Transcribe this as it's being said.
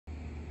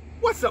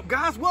What's up,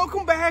 guys?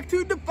 Welcome back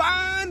to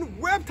Devine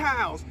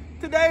Reptiles.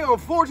 Today,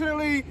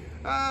 unfortunately,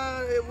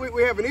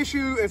 we have an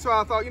issue, and so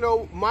I thought,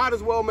 might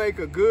as well make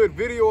a good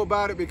video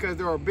about it because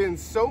there have been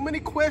so many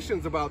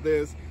questions about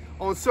this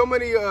on so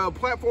many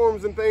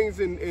platforms and things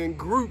and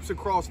groups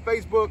across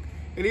Facebook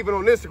and even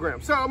on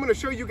Instagram. So I'm going to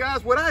show you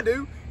guys what I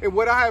do and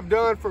what I have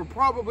done for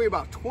probably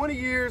about 20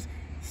 years.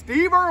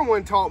 Steve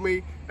Irwin taught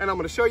me, and I'm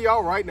going to show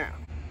y'all right now.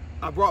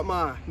 I brought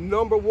my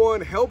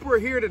 #1 helper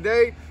here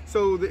today.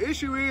 So the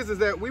issue is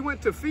that we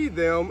went to feed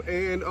them,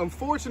 and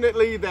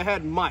unfortunately they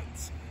had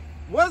mites.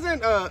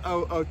 Wasn't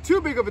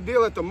too big of a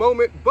deal at the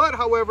moment, but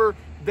however,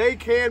 they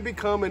can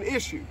become an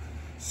issue.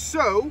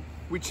 So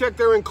we checked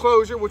their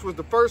enclosure, which was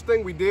the first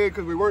thing we did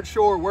because we weren't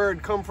sure where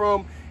it'd come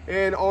from.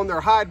 And on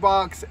their hide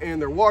box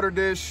and their water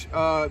dish,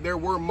 there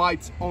were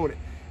mites on it.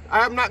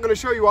 I'm not going to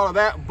show you all of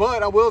that,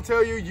 but I will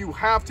tell you, you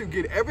have to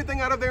get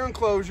everything out of their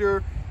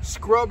enclosure,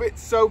 scrub it,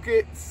 soak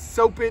it,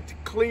 soap it,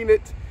 clean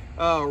it,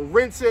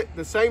 rinse it.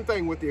 The same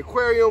thing with the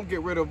aquarium.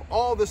 Get rid of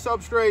all the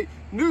substrate,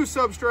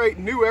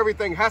 new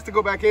everything has to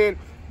go back in.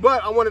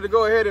 But I wanted to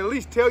go ahead and at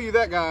least tell you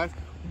that, guys.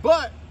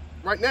 But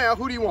right now,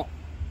 who do you want?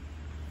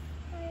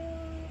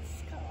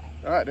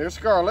 Scarlet. All right, there's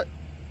Scarlet.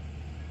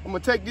 I'm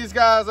gonna take these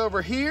guys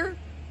over here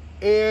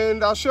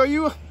and I'll show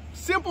you a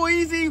simple,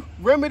 easy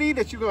remedy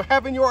that you're gonna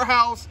have in your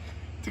house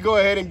to go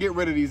ahead and get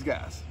rid of these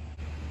guys.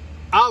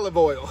 Olive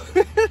oil.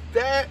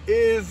 That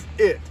is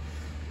it.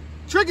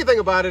 Tricky thing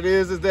about it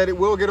is that it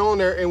will get on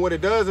there, and what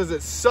it does is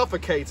it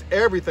suffocates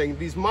everything.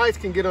 These mites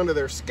can get under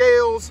their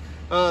scales,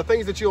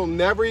 things that you'll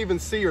never even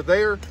see are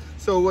there.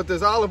 So what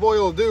this olive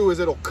oil will do is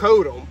it'll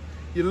coat them.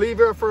 You leave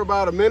it for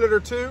about a minute or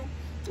two,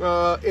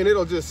 and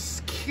it'll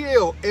just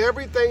kill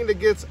everything that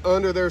gets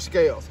under their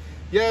scales.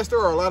 Yes, there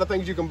are a lot of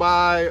things you can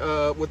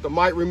buy with the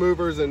mite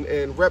removers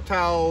and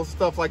reptiles,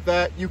 stuff like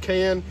that. You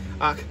can.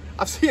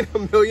 I've seen a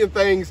million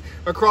things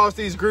across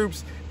these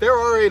groups. There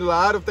are a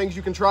lot of things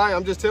you can try.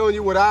 I'm just telling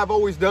you what I've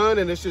always done,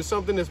 and it's just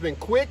something that's been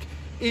quick,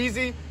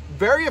 easy,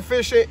 very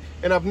efficient,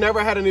 and I've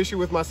never had an issue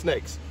with my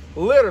snakes.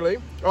 Literally,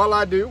 all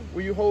I do,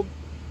 will you hold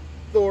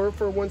Thor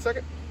for 1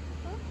 second?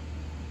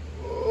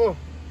 Oh,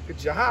 good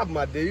job,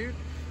 my dude.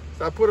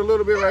 So I put a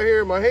little bit right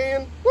here in my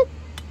hand. Whoop.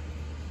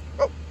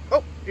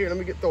 Oh, here, let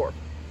me get Thor.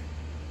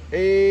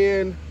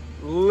 And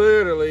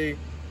literally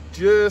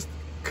just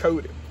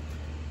coat him.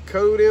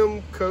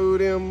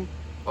 Coat him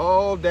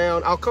all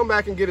down. I'll come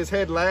back and get his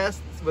head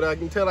last, but I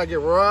can tell I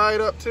get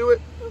right up to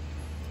it.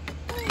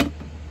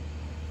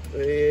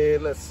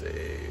 And let's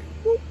see.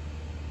 Whoop.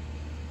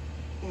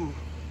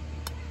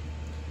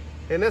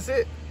 And that's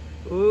it.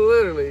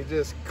 Literally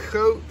just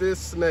coat this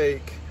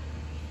snake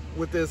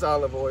with this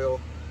olive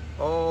oil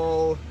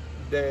all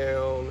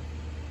down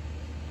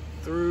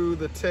through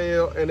the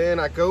tail, and then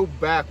I go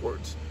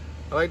backwards.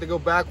 I like to go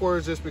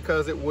backwards just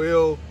because it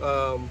will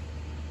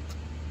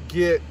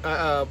get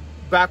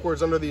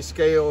backwards under these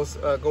scales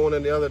going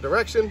in the other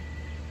direction.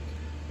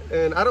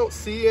 And I don't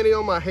see any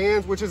on my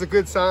hands, which is a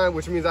good sign,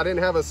 which means I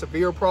didn't have a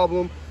severe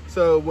problem.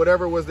 So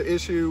whatever was the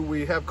issue,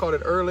 we have caught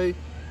it early.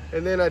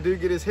 And then I do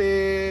get his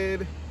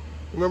head.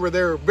 Remember,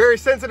 they're very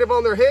sensitive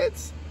on their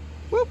heads.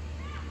 Whoop.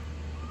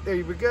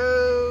 There we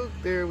go.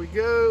 There we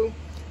go.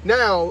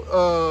 Now,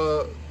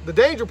 the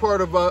danger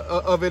part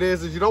of it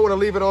is you don't want to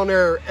leave it on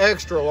there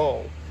extra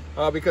long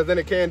because then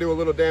it can do a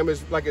little damage.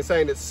 Like it's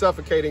saying, it's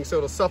suffocating, so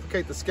it'll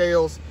suffocate the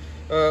scales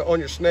on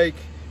your snake,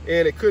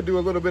 and it could do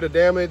a little bit of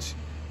damage.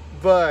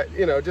 But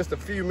just a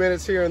few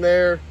minutes here and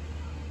there,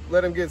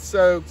 let him get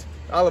soaked.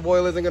 Olive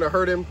oil isn't going to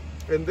hurt him.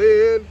 And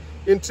then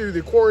into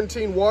the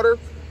quarantine water.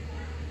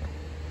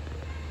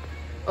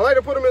 I like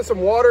to put him in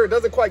some water. It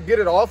doesn't quite get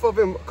it off of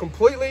him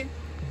completely,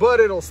 but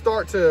it'll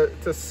start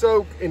to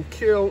soak and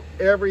kill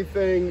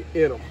everything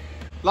in them.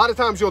 A lot of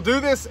times you'll do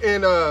this,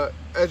 and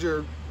as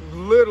you're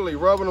literally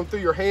rubbing them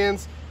through your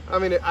hands, I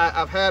mean,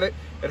 I've had it.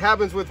 It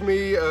happens with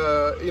me.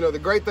 The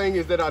great thing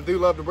is that I do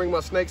love to bring my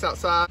snakes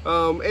outside.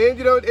 And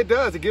it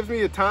does. It gives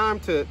me a time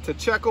to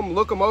check them,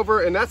 look them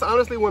over, and that's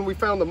honestly when we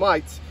found the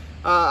mites.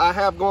 I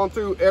have gone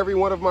through every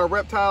one of my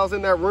reptiles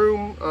in that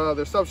room,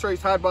 their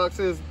substrates, hide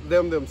boxes,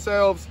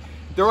 themselves.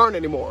 There aren't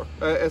anymore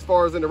as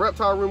far as in the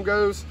reptile room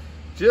goes.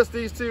 Just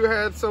these two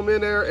had some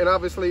in there, and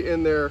obviously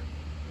in their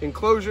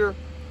enclosure.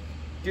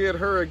 Get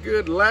her a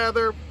good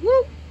lather,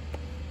 whoop,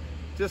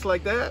 just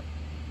like that.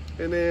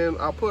 And then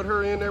I'll put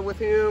her in there with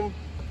him.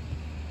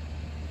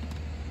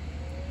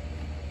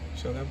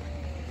 Show them.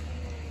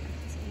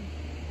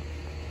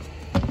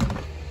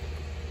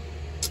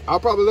 I'll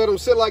probably let them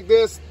sit like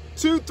this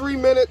 2-3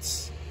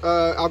 minutes.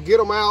 I'll get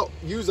them out,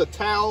 use a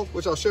towel,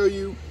 which I'll show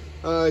you,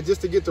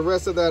 just to get the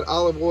rest of that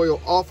olive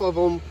oil off of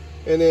them,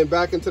 and then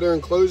back into their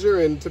enclosure.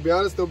 And to be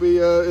honest, they'll be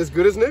as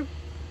good as new.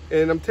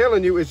 And I'm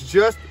telling you, it's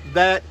just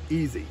that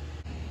easy.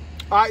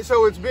 All right,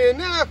 so it's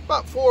been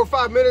about 4 or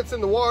 5 minutes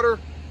in the water.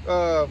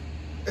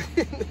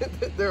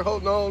 They're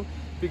holding on.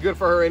 Be good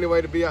for her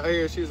anyway to be out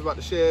here. She was about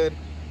to shed.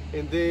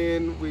 And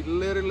then we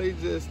literally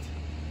just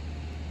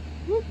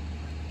whoop,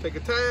 take a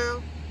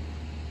towel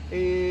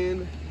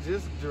and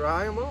just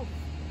dry them off.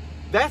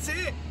 That's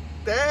it.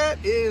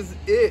 that is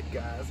it,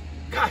 guys.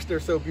 Gosh, they're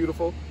so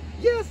beautiful.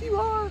 Yes, you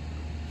are.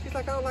 She's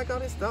like, I don't like all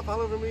this stuff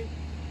all over me.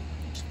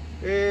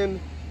 And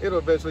it'll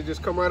eventually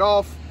just come right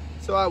off.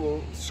 So I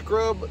will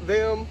scrub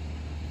them.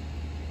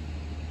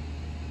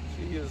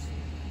 She is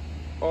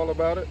all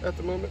about it at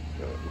the moment.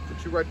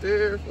 Put you right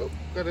there. Oh,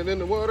 got it in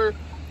the water.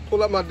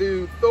 Pull up my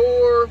dude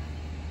Thor.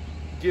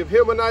 Give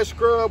him a nice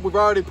scrub. We've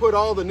already put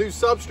all the new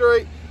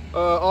substrate,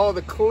 all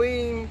the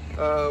clean.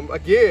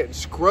 Again,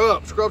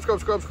 scrub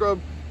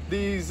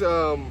these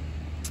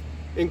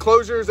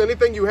enclosures.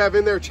 Anything you have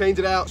in there, change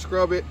it out,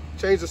 scrub it,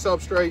 change the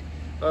substrate.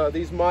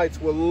 These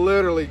mites will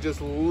literally just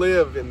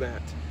live in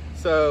that.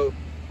 So,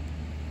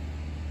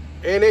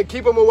 and then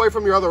keep them away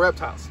from your other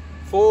reptiles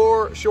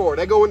for sure.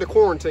 They go into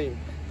quarantine.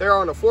 They're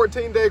on a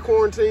 14-day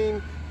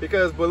quarantine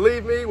because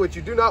believe me, what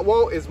you do not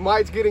want is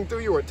mites getting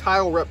through your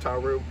entire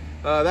reptile room.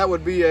 That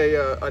would be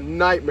a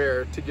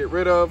nightmare to get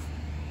rid of.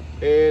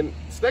 And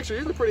snakes are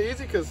usually pretty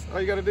easy because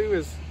all you got to do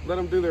is let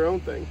them do their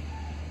own thing.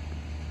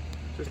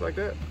 Just like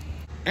that.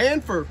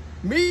 And for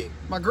me,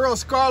 my girl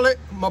Scarlett,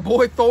 my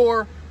boy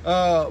Thor,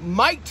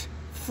 mite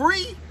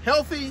free,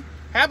 healthy,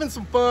 having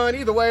some fun.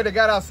 Either way, they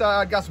got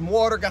outside, got some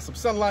water, got some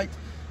sunlight,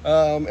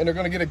 and they're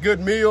going to get a good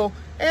meal.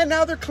 And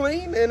now they're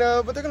clean, and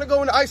but they're going to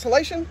go into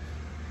isolation.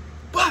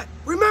 But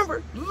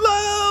remember,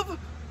 love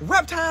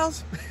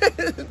reptiles,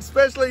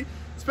 especially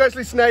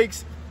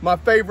snakes, my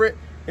favorite.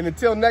 And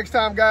until next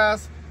time,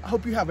 guys, I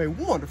hope you have a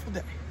wonderful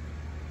day.